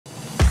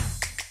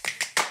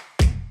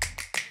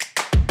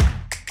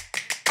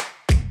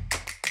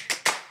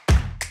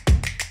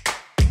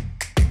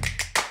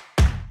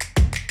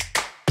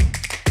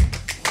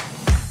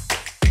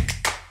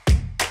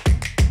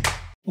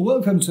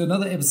Welcome to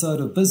another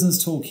episode of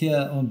Business Talk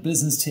here on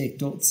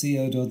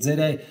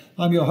businesstech.co.za.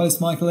 I'm your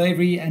host, Michael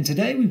Avery, and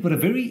today we've got a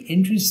very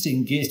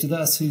interesting guest with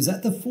us who's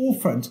at the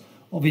forefront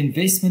of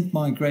investment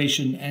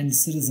migration and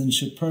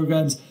citizenship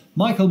programs.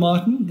 Michael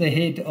Martin, the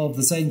head of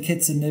the St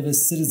Kitts and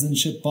Nevis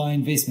Citizenship by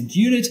Investment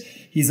Unit.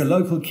 He's a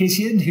local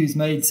Kittian who's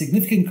made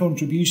significant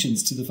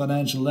contributions to the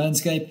financial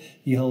landscape.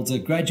 He holds a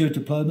graduate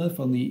diploma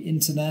from the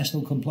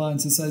International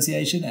Compliance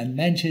Association and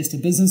Manchester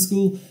Business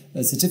School,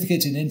 a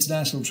certificate in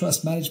international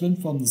trust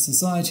management from the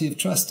Society of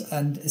Trust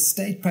and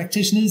Estate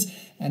Practitioners,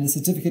 and a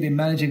certificate in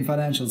managing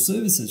financial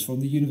services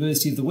from the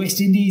University of the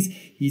West Indies.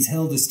 He's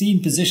held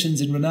esteemed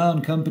positions in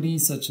renowned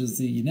companies such as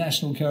the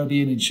National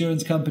Caribbean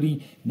Insurance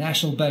Company,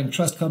 National Bank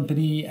Trust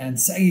Company, and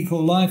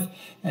Sagicor Life.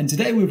 And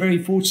today we're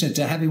very fortunate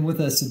to have him with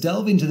us to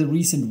delve into the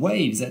recent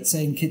waves that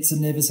St Kitts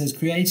and Nevis has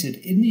created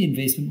in the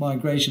investment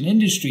migration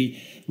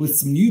industry with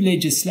some new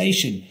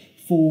legislation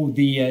for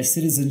the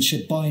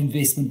Citizenship by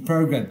Investment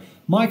program.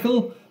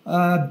 Michael,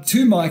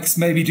 two mics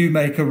maybe do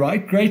make a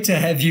right. Great to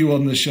have you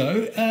on the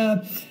show.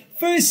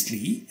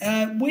 Firstly,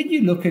 when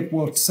you look at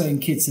what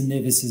St Kitts and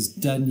Nevis has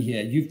done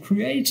here, you've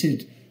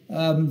created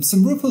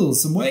some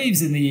ripples, some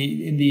waves in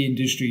the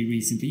industry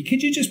recently.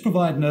 Could you just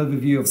provide an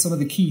overview of some of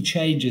the key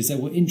changes that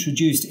were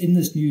introduced in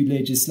this new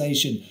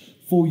legislation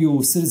for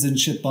your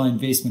Citizenship by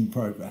Investment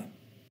program?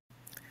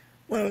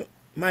 Well,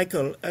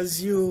 Michael,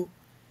 as you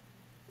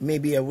may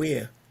be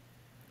aware,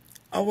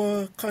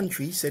 our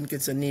country, St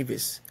Kitts and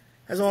Nevis,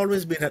 has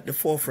always been at the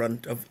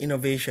forefront of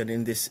innovation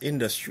in this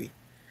industry.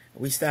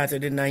 We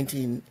started in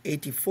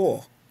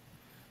 1984,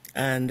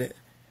 and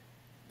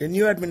the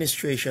new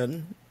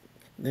administration,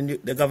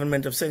 the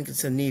government of St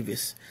Kitts and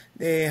Nevis,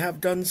 they have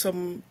done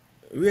some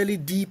really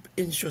deep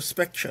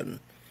introspection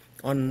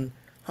on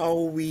how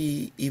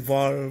we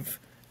evolve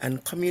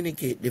and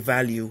communicate the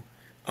value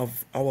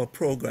of our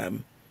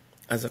program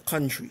as a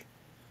country.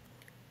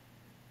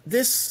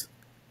 This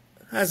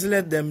has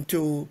led them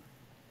to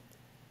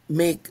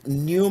make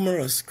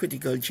numerous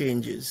critical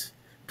changes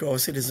to our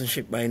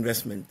Citizenship by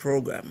Investment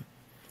program,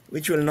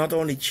 which will not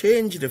only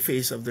change the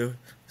face of the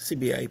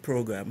CBI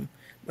program,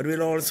 but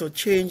will also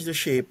change the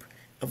shape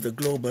of the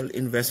global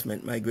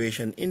investment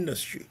migration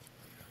industry.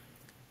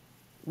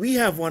 We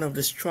have one of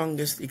the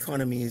strongest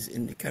economies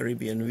in the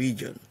Caribbean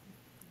region,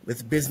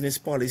 with business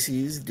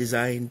policies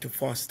designed to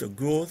foster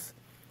growth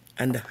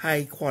and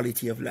high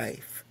quality of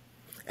life.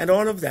 And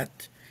all of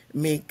that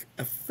make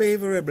a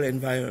favorable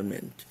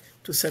environment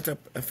to set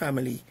up a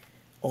family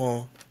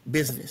or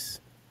business.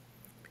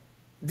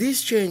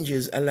 These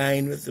changes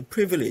align with the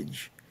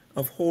privilege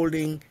of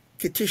holding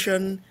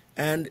Kittitian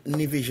and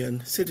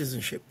Nevisian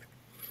citizenship,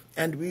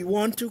 and we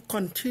want to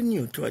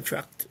continue to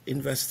attract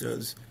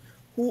investors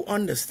who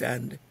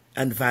understand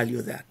and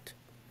value that.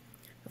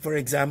 For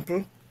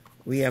example,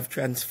 we have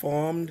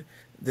transformed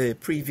the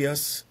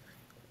previous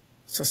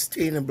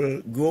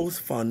Sustainable Growth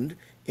Fund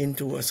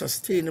into a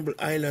Sustainable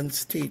Island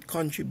State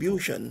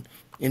Contribution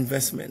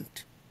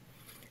investment,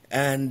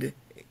 and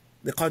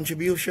the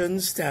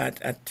contributions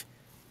start at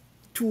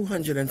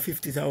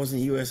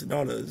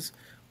 $250,000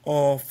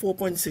 or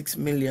 4.6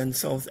 million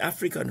South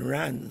African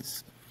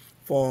rands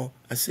for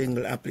a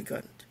single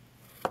applicant.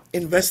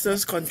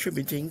 Investors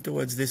contributing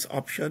towards this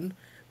option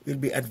will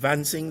be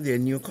advancing their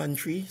new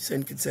country,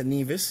 St Kitts and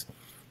Nevis,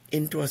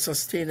 into a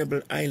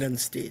sustainable island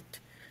state.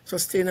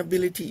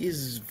 Sustainability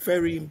is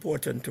very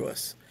important to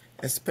us,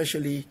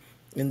 especially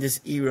in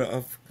this era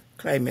of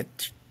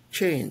climate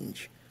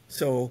change.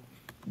 So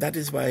that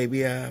is why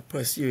we are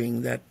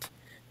pursuing that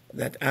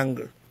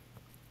angle.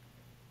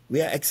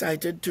 We are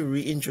excited to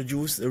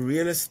reintroduce the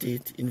real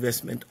estate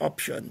investment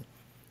option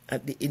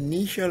at the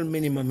initial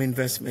minimum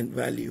investment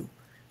value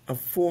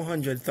of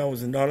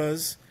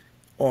 $400,000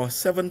 or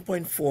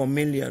 7.4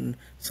 million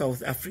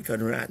South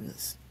African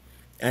rands.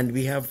 And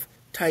we have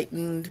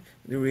tightened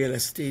the real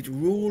estate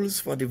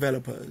rules for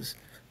developers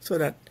so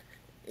that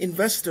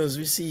investors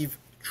receive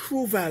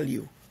true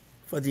value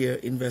for their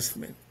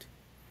investment.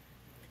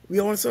 We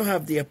also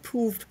have the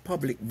approved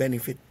public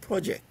benefit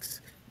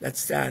projects that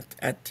start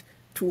at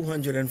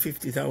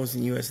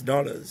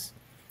 $250,000,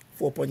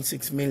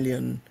 4.6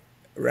 million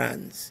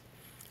rands.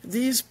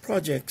 These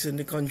projects in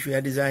the country are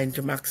designed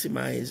to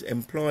maximize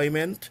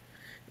employment,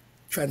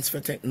 transfer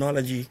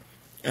technology,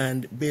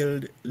 and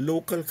build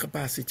local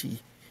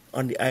capacity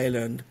on the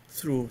island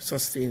through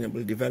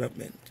sustainable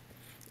development.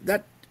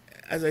 That,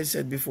 as I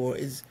said before,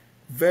 is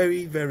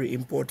very, very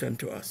important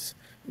to us.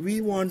 We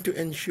want to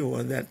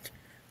ensure that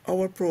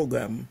our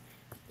program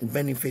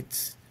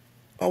benefits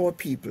our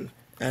people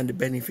and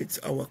benefits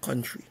our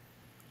country.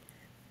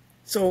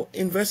 So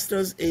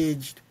investors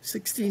aged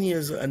 16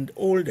 years and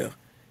older,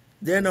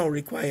 they're now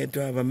required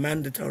to have a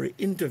mandatory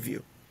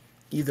interview,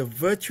 either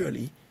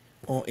virtually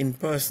or in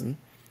person,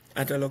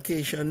 at a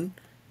location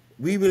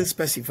we will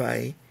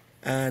specify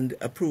and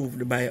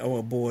approved by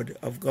our Board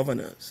of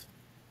Governors.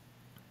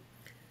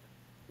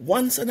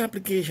 Once an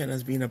application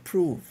has been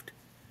approved,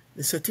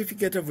 the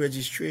certificate of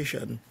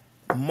registration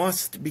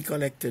must be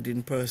collected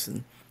in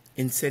person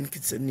in St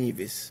Kitts and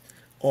Nevis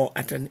or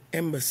at an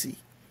embassy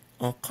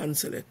or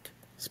consulate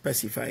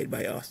specified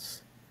by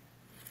us.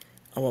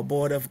 Our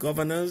Board of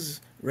Governors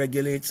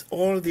regulates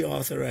all the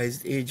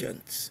authorized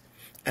agents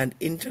and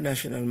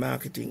international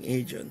marketing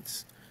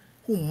agents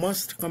who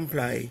must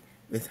comply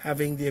with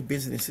having their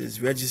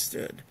businesses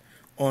registered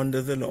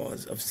under the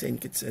laws of St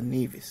Kitts and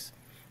Nevis.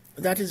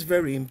 That is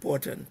very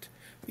important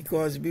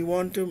because we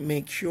want to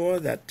make sure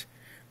that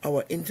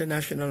our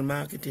international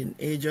marketing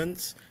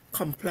agents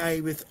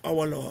comply with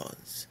our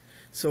laws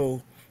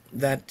so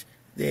that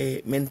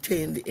they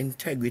maintain the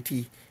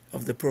integrity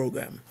of the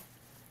program.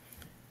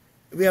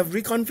 We have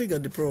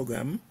reconfigured the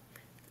program,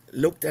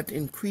 looked at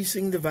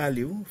increasing the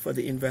value for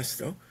the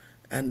investor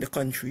and the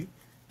country,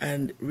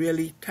 and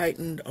really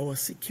tightened our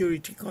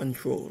security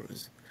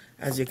controls,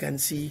 as you can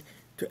see,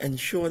 to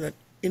ensure that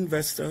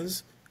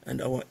investors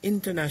and our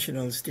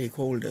international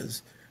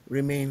stakeholders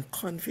remain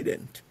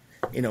confident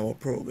in our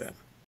program.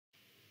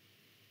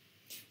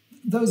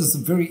 Those are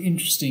some very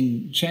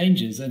interesting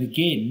changes, and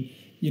again,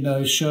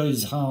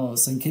 shows how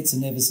St Kitts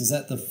and Nevis is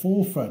at the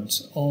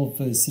forefront of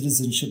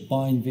citizenship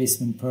by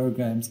investment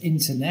programs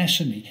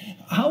internationally.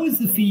 How is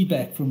the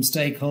feedback from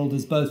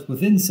stakeholders, both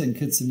within St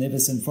Kitts and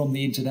Nevis and from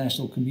the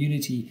international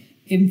community,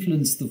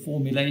 influenced the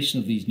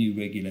formulation of these new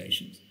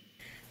regulations?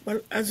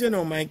 Well, as you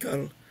know,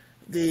 Michael,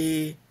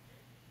 the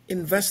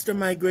investor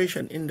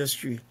migration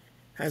industry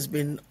has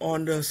been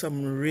under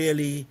some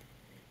really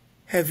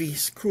heavy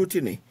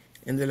scrutiny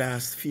in the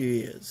last few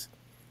years.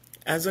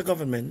 As a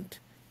government,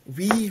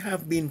 we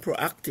have been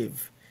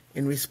proactive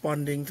in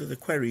responding to the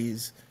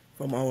queries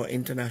from our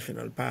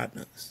international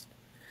partners.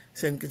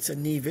 St Kitts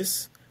and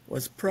Nevis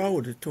was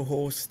proud to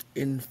host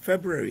in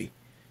February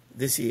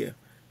this year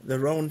the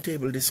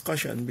roundtable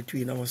discussion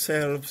between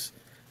ourselves,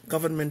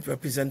 government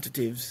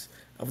representatives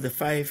of the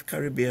 5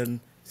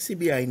 Caribbean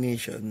CBI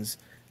nations,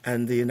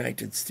 and the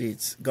United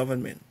States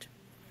government.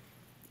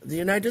 The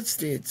United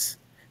States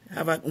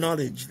have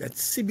acknowledged that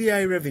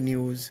CBI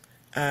revenues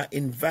are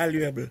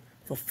invaluable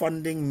for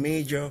funding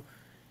major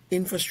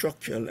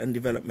infrastructure and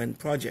development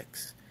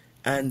projects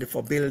and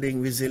for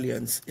building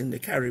resilience in the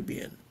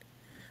Caribbean.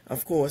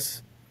 Of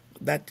course,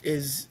 that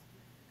is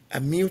a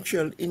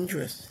mutual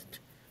interest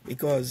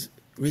because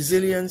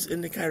resilience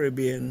in the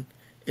Caribbean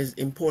is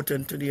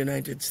important to the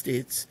United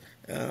States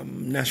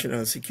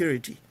national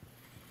security.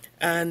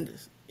 And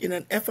in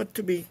an effort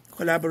to be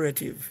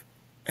collaborative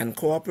and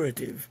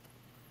cooperative,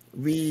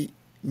 we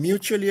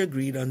mutually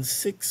agreed on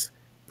 6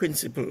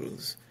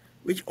 principles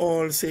which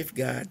all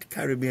safeguard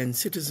Caribbean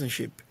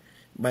citizenship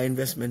by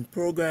investment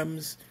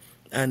programs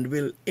and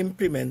will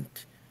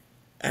implement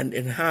and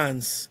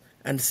enhance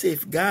and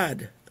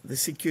safeguard the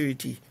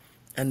security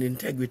and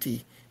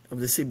integrity of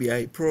the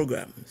CBI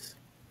programs.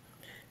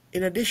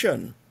 In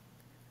addition,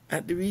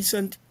 at the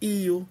recent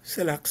EU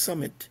CELAC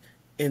summit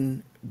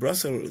in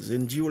Brussels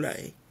in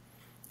July,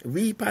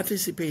 we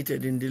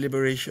participated in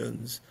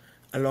deliberations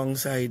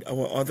alongside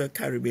our other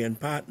Caribbean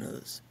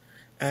partners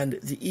and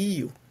the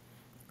EU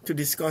to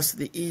discuss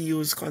the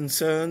EU's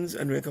concerns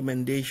and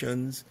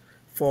recommendations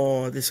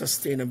for the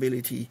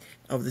sustainability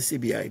of the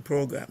CBI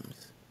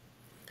programs.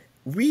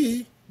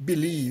 We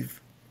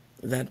believe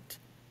that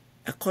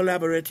a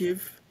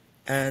collaborative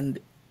and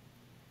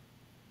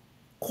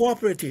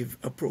cooperative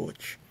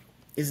approach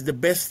is the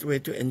best way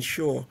to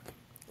ensure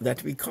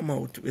that we come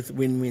out with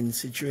win-win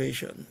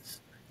situations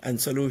and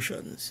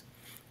solutions.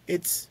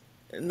 It's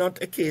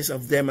not a case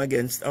of them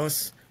against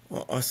us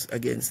or us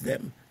against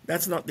them.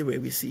 That's not the way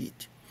we see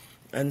it.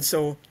 And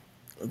so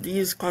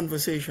these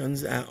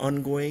conversations are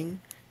ongoing,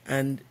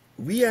 and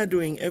we are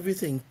doing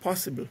everything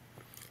possible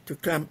to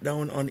clamp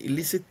down on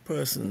illicit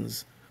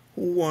persons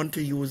who want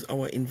to use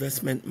our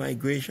investment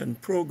migration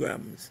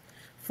programs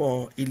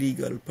for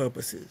illegal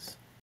purposes.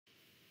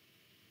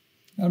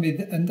 I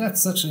mean, and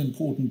that's such an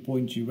important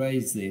point you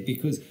raised there,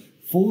 because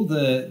for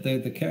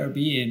the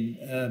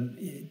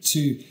Caribbean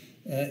to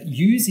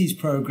use these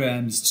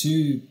programs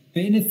to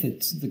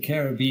benefit the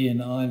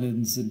Caribbean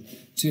islands and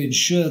to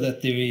ensure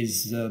that there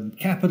is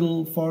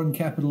capital, foreign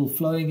capital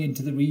flowing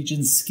into the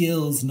region,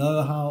 skills,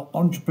 know-how,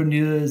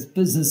 entrepreneurs,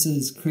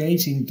 businesses,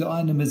 creating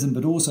dynamism,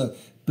 but also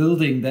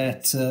building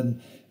that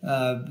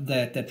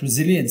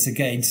resilience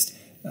against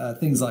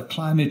things like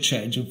climate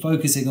change and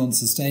focusing on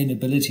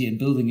sustainability and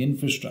building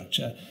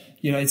infrastructure.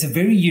 It's a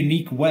very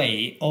unique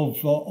way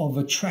of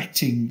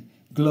attracting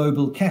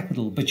global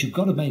capital, but you've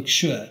got to make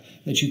sure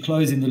that you're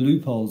closing the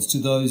loopholes to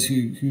those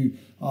who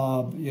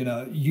are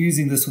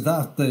using this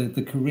without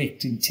the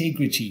correct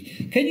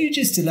integrity. Can you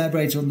just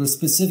elaborate on the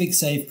specific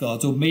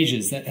safeguards or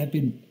measures that have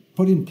been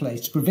put in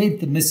place to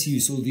prevent the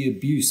misuse or the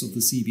abuse of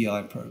the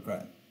CBI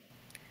program?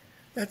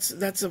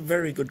 That's a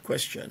very good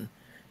question,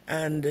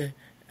 and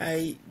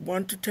I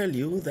want to tell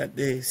you that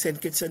the St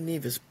Kitts and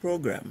Nevis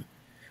program,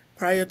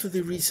 prior to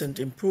the recent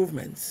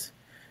improvements,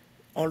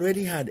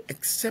 already had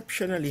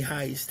exceptionally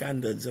high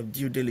standards of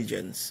due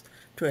diligence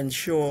to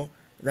ensure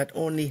that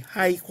only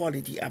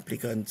high-quality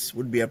applicants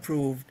would be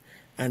approved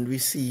and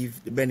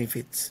receive the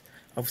benefits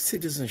of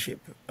citizenship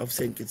of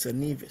St Kitts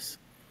and Nevis.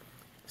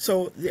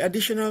 So the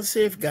additional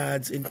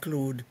safeguards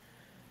include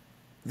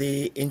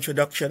the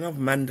introduction of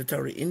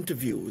mandatory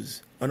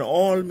interviews on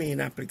all main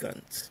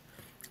applicants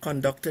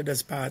conducted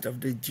as part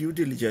of the due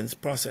diligence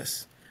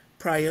process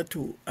prior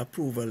to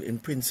approval in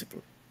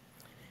principle.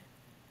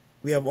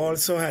 We have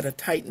also had a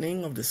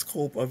tightening of the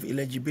scope of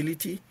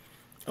eligibility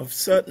of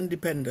certain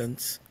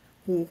dependents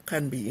who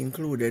can be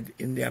included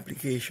in the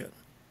application.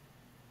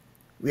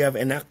 We have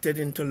enacted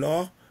into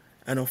law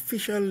an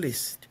official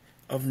list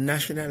of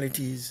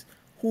nationalities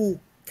who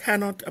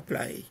cannot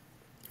apply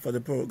for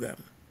the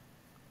program.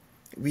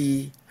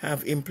 We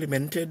have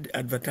implemented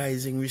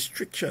advertising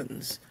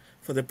restrictions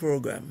for the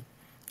program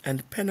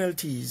and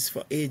penalties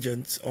for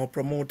agents or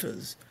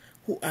promoters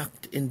who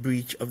act in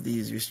breach of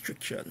these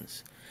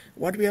restrictions.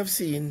 What we have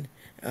seen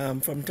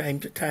from time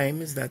to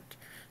time is that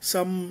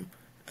some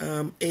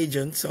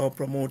agents or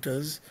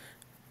promoters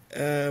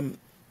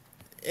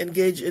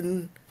engage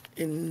in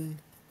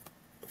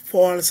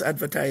false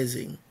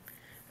advertising,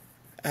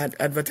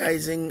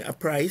 advertising a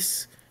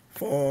price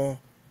for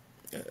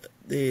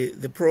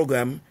the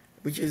program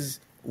which is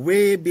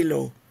way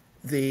below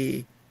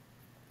the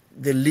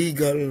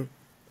legal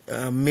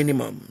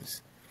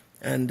minimums.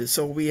 And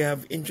so we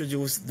have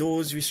introduced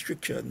those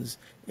restrictions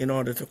in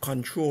order to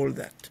control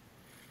that.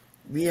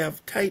 We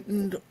have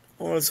tightened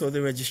also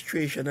the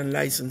registration and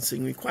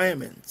licensing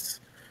requirements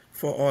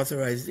for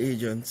authorized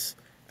agents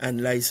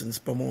and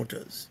licensed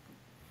promoters,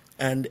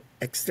 and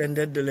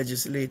extended the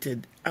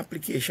legislated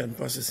application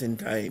processing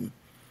time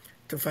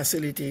to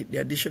facilitate the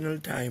additional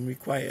time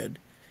required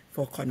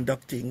for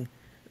conducting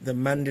the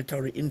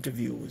mandatory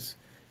interviews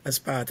as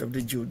part of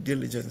the due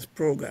diligence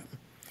program.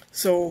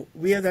 So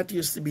where that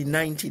used to be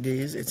 90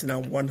 days, it's now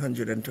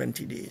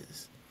 120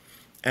 days.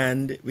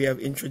 And we have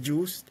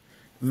introduced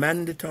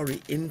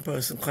mandatory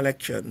in-person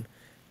collection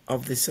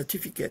of the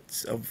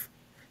certificates of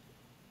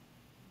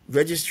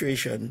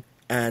registration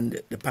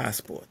and the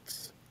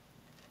passports.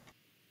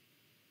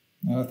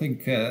 I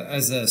think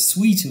as a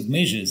suite of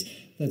measures,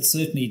 that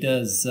certainly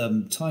does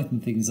tighten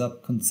things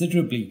up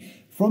considerably.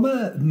 From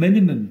a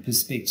minimum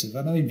perspective,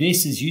 I know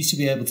investors used to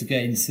be able to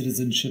gain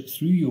citizenship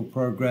through your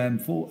program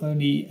for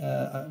only,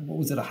 what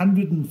was it,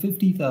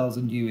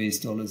 150,000 US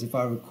dollars, if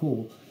I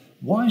recall.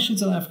 Why should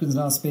South Africans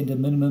now spend a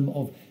minimum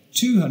of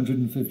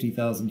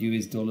 250,000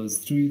 US dollars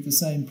through the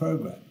same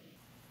program?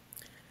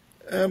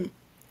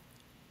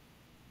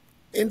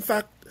 In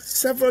fact,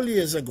 several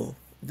years ago,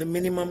 the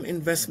minimum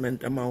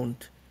investment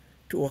amount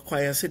to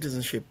acquire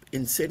citizenship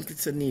in St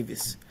Kitts and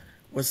Nevis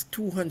was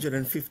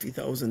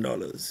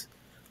 $250,000,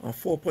 or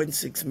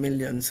 4.6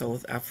 million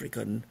South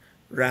African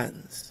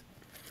rands.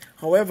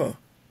 However,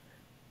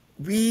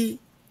 we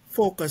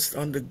focused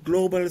on the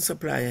global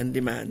supply and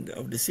demand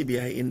of the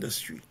CBI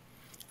industry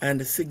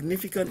and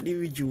significantly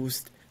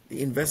reduced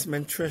the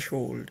investment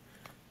threshold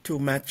to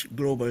match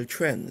global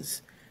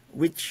trends,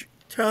 which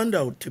turned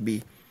out to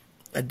be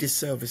a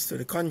disservice to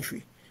the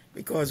country,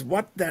 because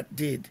what that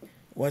did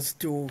was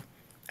to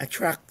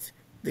attract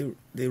the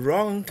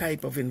wrong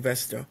type of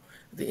investor,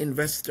 the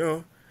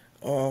investor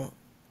or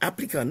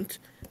applicant,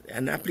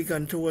 an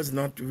applicant who was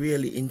not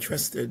really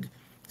interested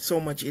so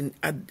much in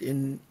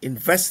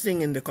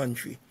investing in the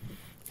country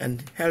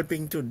and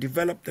helping to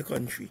develop the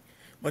country,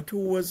 but who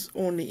was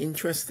only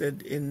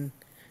interested in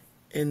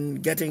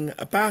getting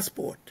a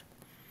passport.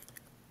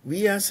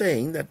 We are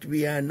saying that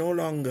we are no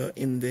longer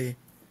in the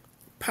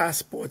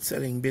passport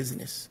selling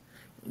business.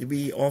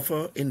 We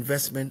offer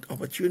investment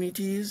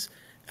opportunities,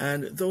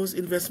 and those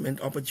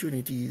investment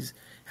opportunities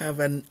have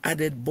an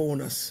added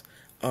bonus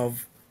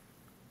of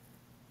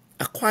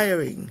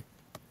acquiring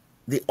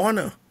the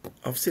honor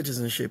of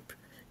citizenship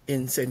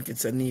in St.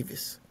 Kitts and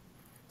Nevis.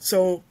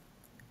 So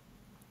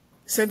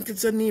St.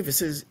 Kitts and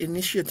Nevis's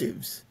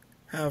initiatives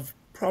have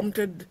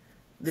prompted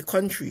the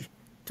country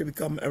to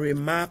become a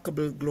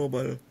remarkable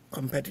global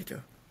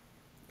competitor.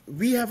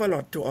 We have a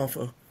lot to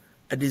offer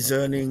a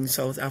discerning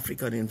South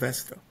African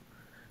investor.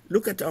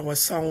 Look at our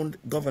sound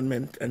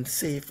government and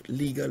safe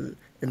legal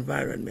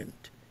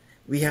environment.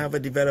 We have a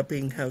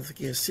developing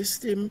healthcare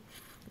system.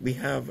 We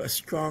have a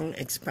strong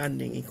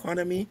expanding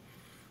economy.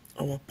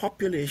 Our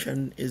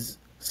population is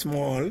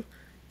small,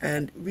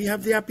 and we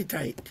have the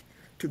appetite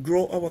to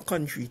grow our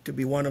country to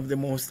be one of the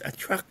most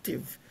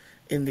attractive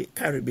in the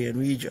Caribbean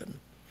region.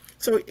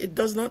 So it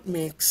does not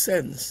make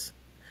sense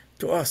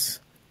to us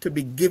to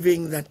be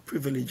giving that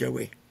privilege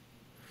away.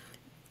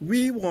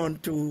 We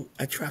want to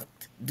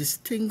attract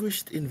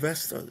distinguished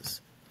investors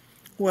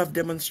who have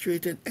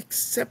demonstrated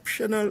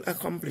exceptional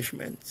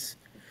accomplishments,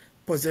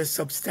 possess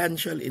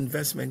substantial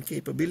investment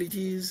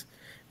capabilities,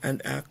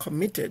 and are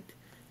committed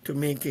to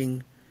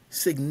making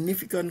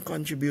significant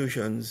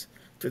contributions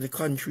to the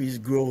country's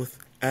growth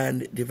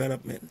and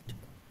development.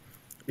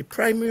 The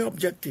primary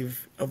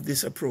objective of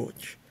this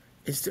approach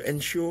is to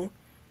ensure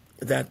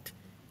that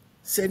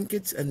St.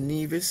 Kitts and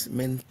Nevis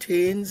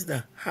maintains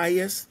the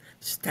highest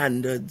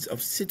standards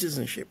of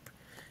citizenship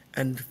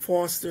and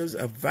fosters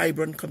a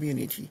vibrant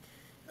community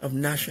of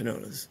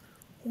nationals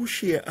who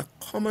share a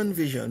common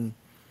vision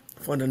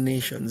for the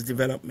nation's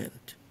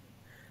development.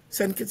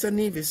 St. Kitts and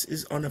Nevis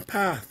is on a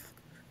path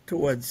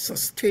towards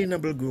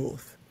sustainable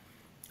growth,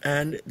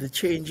 and the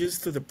changes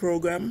to the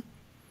program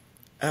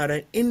are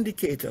an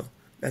indicator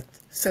that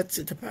sets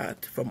it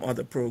apart from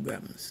other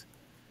programs.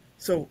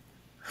 So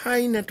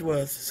high net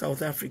worth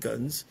South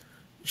Africans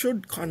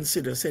should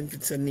consider St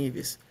Kitts and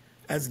Nevis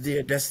as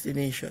their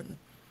destination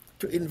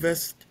to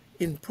invest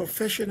in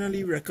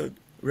professionally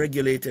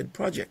regulated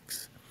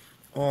projects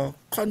or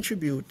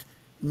contribute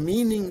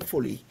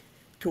meaningfully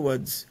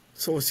towards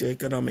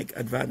socioeconomic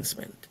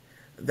advancement.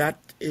 That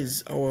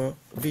is our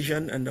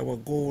vision and our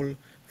goal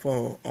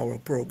for our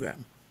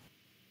program.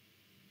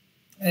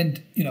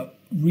 And,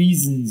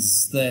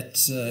 reasons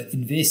that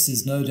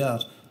investors no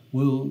doubt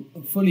will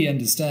fully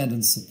understand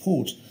and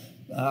support.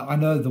 I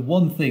know the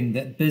one thing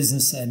that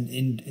business and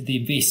in the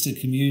investor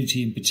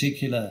community in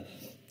particular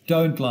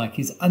don't like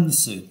is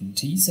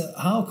uncertainty. So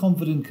how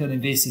confident can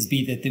investors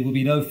be that there will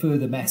be no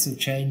further massive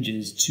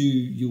changes to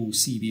your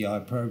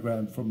CBI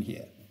program from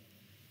here?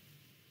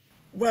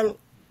 Well,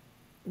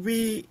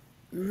 we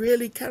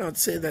really cannot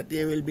say that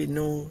there will be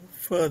no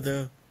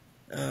further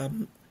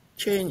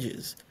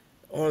changes,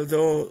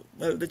 although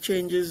the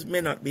changes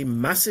may not be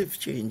massive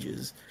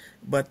changes,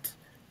 but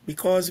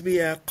because we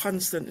are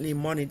constantly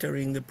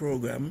monitoring the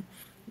program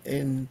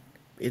in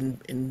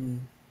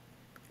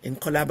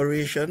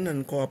collaboration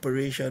and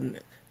cooperation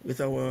with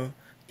our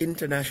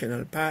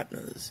international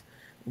partners,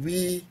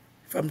 we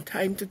from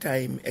time to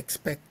time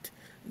expect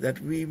that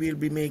we will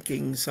be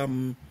making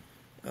some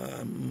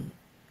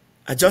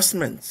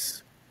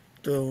adjustments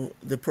to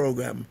the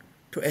program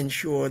to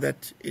ensure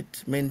that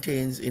it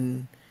maintains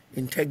in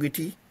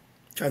integrity,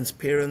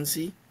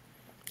 transparency,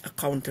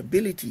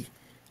 accountability,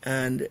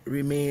 and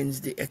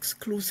remains the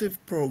exclusive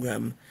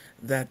program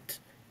that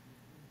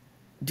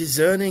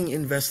discerning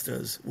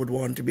investors would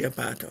want to be a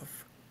part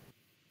of.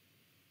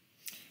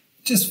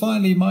 Just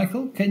finally,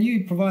 Michael, can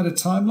you provide a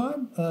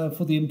timeline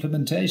for the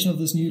implementation of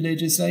this new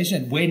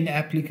legislation and when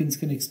applicants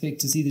can expect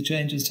to see the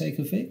changes take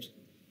effect?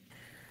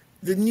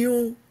 The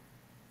new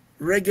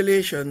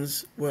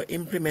regulations were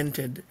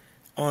implemented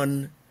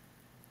on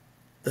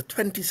the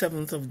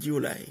 27th of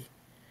July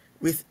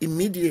with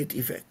immediate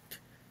effect.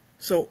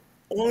 So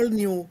all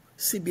new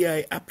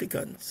CBI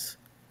applicants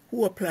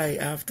who apply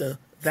after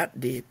that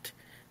date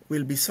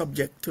will be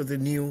subject to the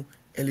new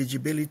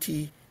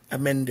eligibility,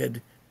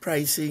 amended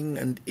pricing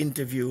and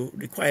interview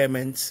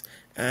requirements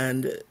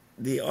and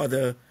the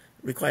other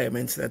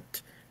requirements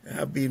that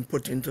have been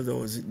put into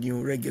those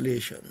new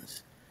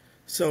regulations.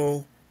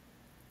 So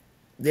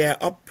they are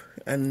up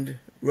and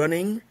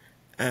running,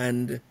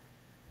 and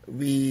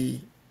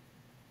we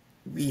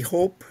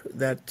hope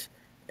that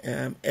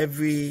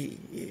every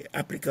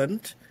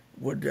applicant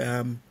would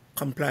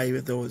comply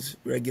with those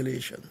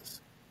regulations.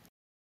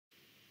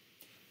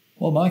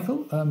 Well,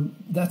 Michael,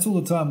 that's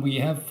all the time we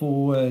have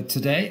for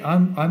today.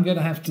 I'm going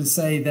to have to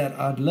say that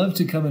I'd love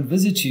to come and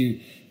visit you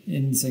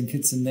in St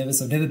Kitts and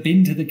Nevis. I've never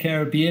been to the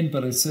Caribbean,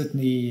 but I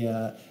certainly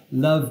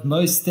love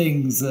most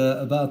things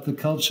about the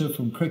culture,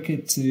 from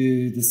cricket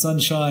to the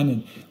sunshine.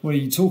 And when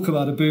you talk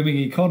about a booming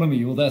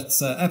economy, well,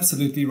 that's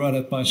absolutely right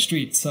up my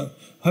street. So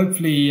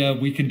hopefully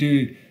we can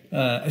do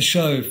a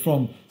show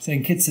from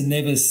St Kitts and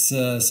Nevis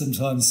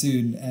sometime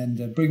soon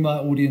and bring my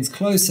audience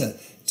closer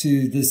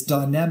to this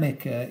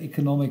dynamic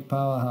economic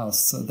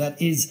powerhouse. So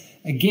that is,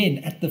 again,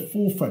 at the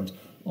forefront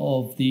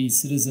of the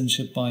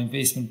citizenship by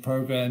investment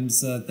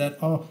programs that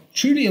are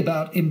truly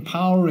about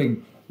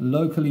empowering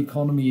local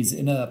economies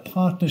in a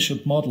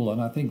partnership model.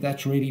 And I think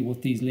that's really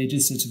what these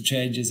legislative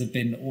changes have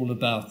been all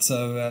about.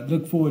 So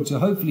look forward to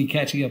hopefully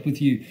catching up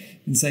with you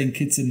in St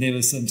Kitts and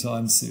Nevis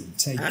sometime soon.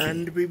 Take care.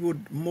 And we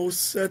would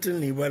most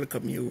certainly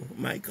welcome you,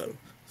 Michael.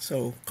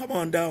 So come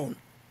on down.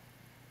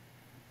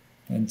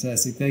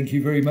 Fantastic. Thank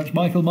you very much.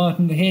 Michael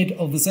Martin, head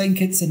of the St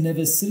Kitts and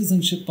Nevis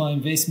Citizenship by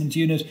Investment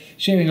Unit,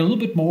 sharing a little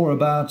bit more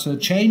about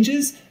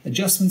changes,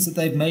 adjustments that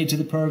they've made to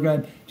the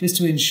program just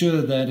to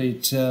ensure that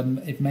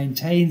it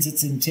maintains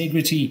its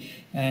integrity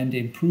and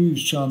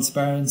improves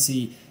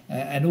transparency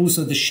and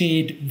also the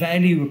shared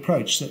value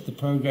approach that the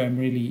program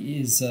really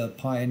is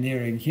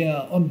pioneering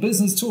here on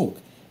Business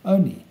Talk,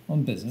 only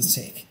on Business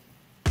Tech.